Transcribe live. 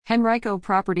Henrico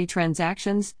Property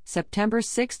Transactions, September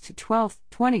 6 to 12,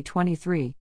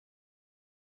 2023.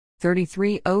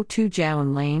 3302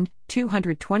 Jowan Lane,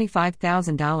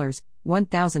 $225,000,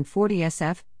 1040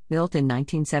 SF, built in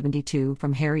 1972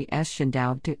 from Harry S.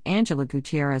 Shindaub to Angela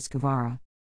Gutierrez Guevara.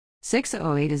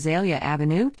 608 Azalea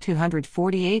Avenue,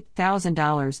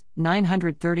 $248,000,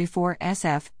 934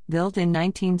 SF, built in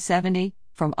 1970,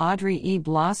 from Audrey E.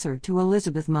 Blosser to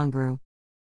Elizabeth Mungrew.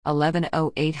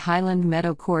 1108 Highland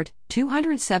Meadow Court,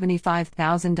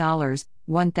 $275,000,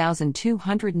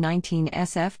 1219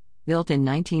 SF, built in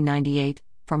 1998,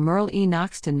 from Merle E.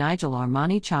 Knox to Nigel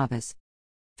Armani Chavez.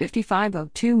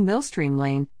 5502 Millstream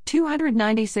Lane,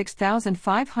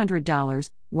 $296,500,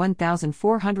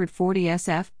 1440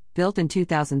 SF, built in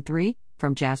 2003,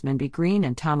 from Jasmine B. Green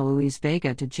and Tama Louise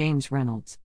Vega to James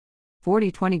Reynolds.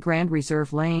 4020 Grand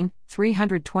Reserve Lane,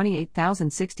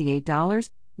 $328,068,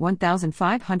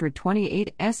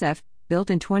 1528 SF, built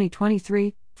in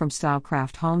 2023, from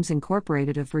Stylecraft Homes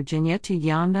Incorporated of Virginia to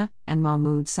Yamna and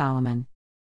Mahmoud Solomon.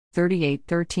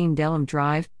 3813 Delham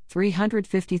Drive,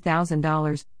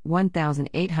 $350,000,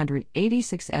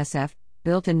 1886 SF,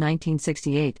 built in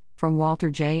 1968, from Walter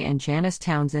J. and Janice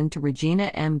Townsend to Regina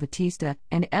M. Batista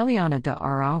and Eliana de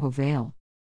Araujo Vale.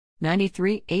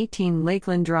 9318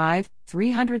 Lakeland Drive,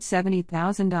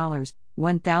 $370,000,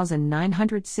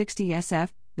 1960 SF,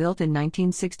 built in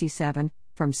 1967,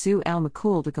 from Sue L.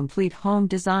 McCool to Complete Home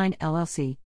Design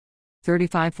LLC.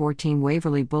 3514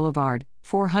 Waverly Boulevard,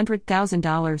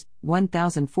 $400,000,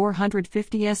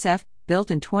 1450 SF, built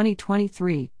in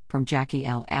 2023, from Jackie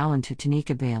L. Allen to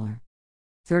Tanika Baylor.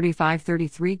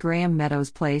 3533 Graham Meadows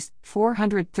Place,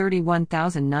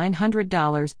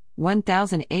 $431,900,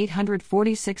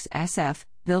 1846 SF,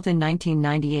 built in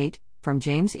 1998, from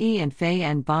James E. and Faye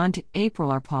N. Bond to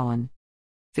April R. Paulin.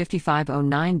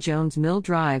 5509 Jones Mill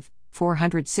Drive,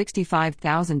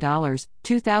 $465,000,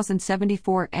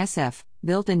 2074 SF,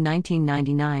 built in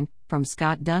 1999, from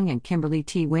Scott Dung and Kimberly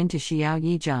T. Wynn to Xiao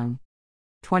Yi Zheng.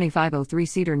 2503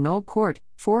 Cedar Knoll Court,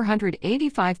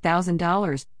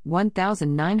 $485,000,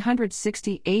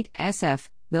 1968 SF,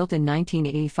 built in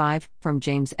 1985, from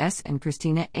James S. and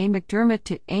Christina A. McDermott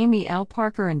to Amy L.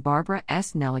 Parker and Barbara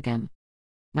S. Nelligan.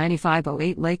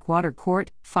 9508 Lakewater Court,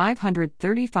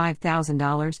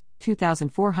 $535,000,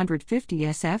 2450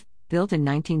 SF, built in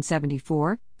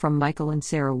 1974, from Michael and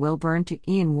Sarah Wilburn to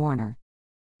Ian Warner.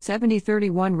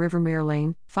 7031 Rivermere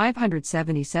Lane,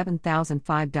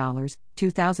 $577,005,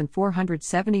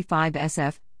 2475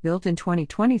 SF, built in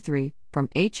 2023, from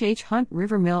H. Hunt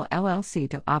Rivermill LLC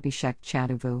to Abhishek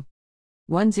Chaduvu.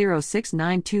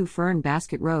 10692 Fern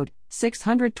Basket Road,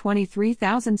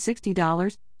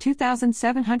 $623,060,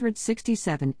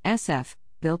 2767 SF,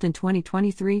 built in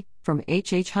 2023, from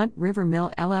H. Hunt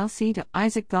Rivermill LLC to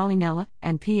Isaac Gallinella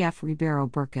and P.F. Ribeiro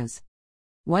Burkas.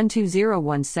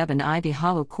 12017 Ivy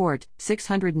Hollow Court,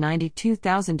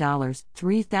 $692,000,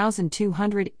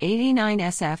 3289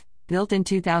 SF, built in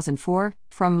 2004,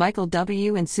 from Michael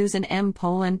W. and Susan M.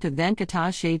 Poland to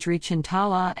Venkatesh Adri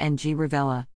Chintala and G.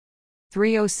 Ravella.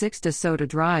 306 DeSoto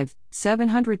Drive,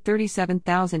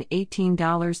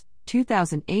 $737,018,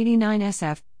 2089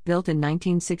 SF, built in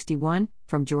 1961,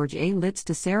 from George A. Litz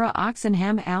to Sarah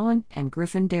Oxenham Allen and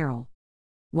Griffin Darrell.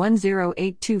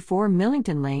 10824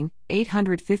 Millington Lane,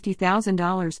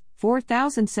 $850,000,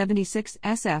 4076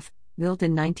 SF, built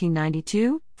in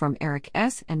 1992, from Eric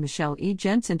S. and Michelle E.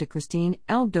 Jensen to Christine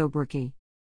L. Dobrucki.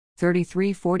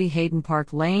 3340 Hayden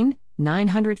Park Lane,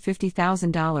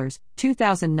 $950,000,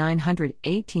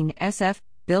 2918 SF,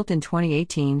 built in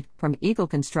 2018, from Eagle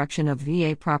Construction of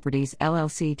VA Properties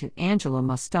LLC to Angela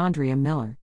Mustandria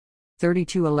Miller.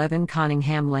 3211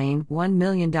 Conningham Lane, $1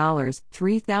 million,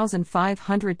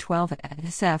 3512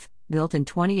 SF, built in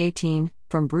 2018,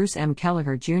 from Bruce M.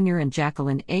 Kelleher Jr. and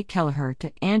Jacqueline A. Kelleher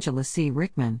to Angela C.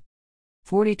 Rickman.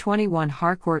 4021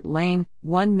 Harcourt Lane,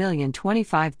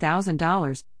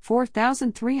 $1,025,000,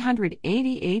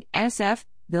 4388 SF,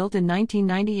 built in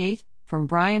 1998, from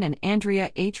Brian and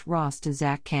Andrea H. Ross to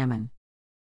Zach Kamen.